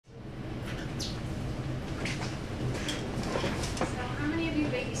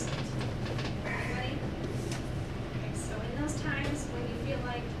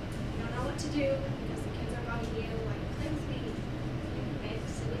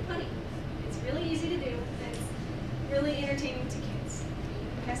entertaining to kids. You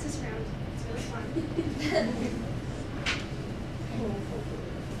can pass this around. It's really fun.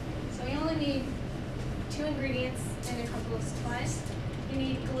 So we only need 2 ingredients and a couple of supplies. You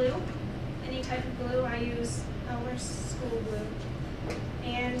need glue, any type of glue. I use Elmer's school glue,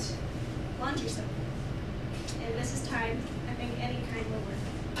 and laundry soap. And this is Tide. I think any kind will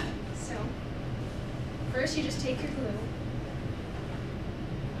work. So first you just take your glue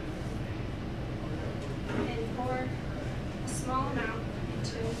and pour a small amount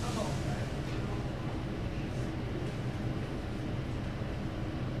into a bowl.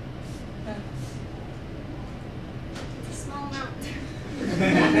 It's a small amount.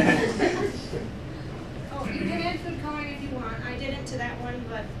 Oh, you can add food coloring if you want. I didn't to that one,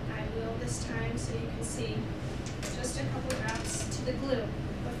 but I will this time so you can see. Just a couple drops to the glue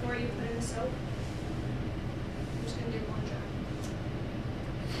before you put in the soap. I'm just going to do 1 drop.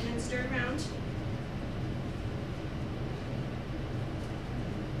 And then stir around.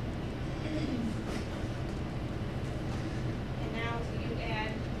 And now you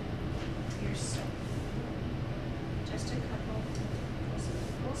add your soap. Just a couple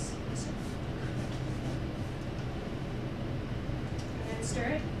spoonfuls. And then stir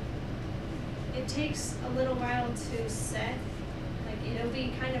it. It takes a little while to set. Like, it'll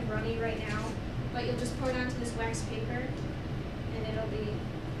be kind of runny right now, but you'll just pour it onto this wax paper and it'll be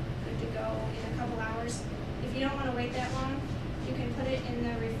good to go in a couple hours. If you don't want to wait that long, you can put it in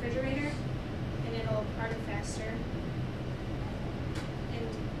the refrigerator and it'll harden faster. And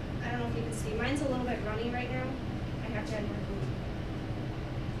I don't know if you can see, mine's a little bit runny right now. I have to add more glue.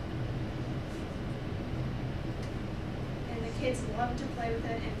 And the kids love to play with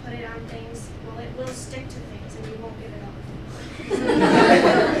it and put it on things. Well, it will stick to things and you won't get it off.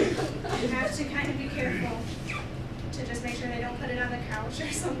 You have to kind of be careful to just make sure they don't put it on the couch or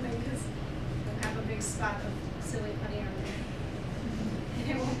something, because they'll have a big spot of silly putty on there. And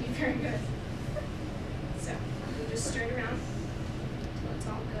it won't be very good. So you just stir it around until it's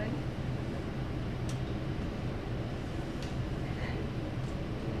all good. And then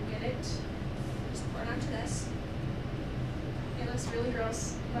you get it, just pour it onto this. It looks really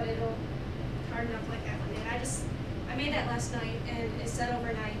gross, but it'll harden up like that one did. I made that last night, and it set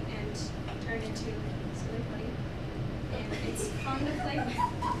overnight and turned into silly putty. And it's fun to play with.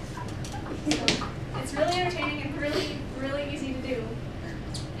 So it's really entertaining and really easy to do.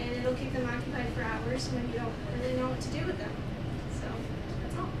 And it'll keep them occupied for hours when you don't really know what to do with them.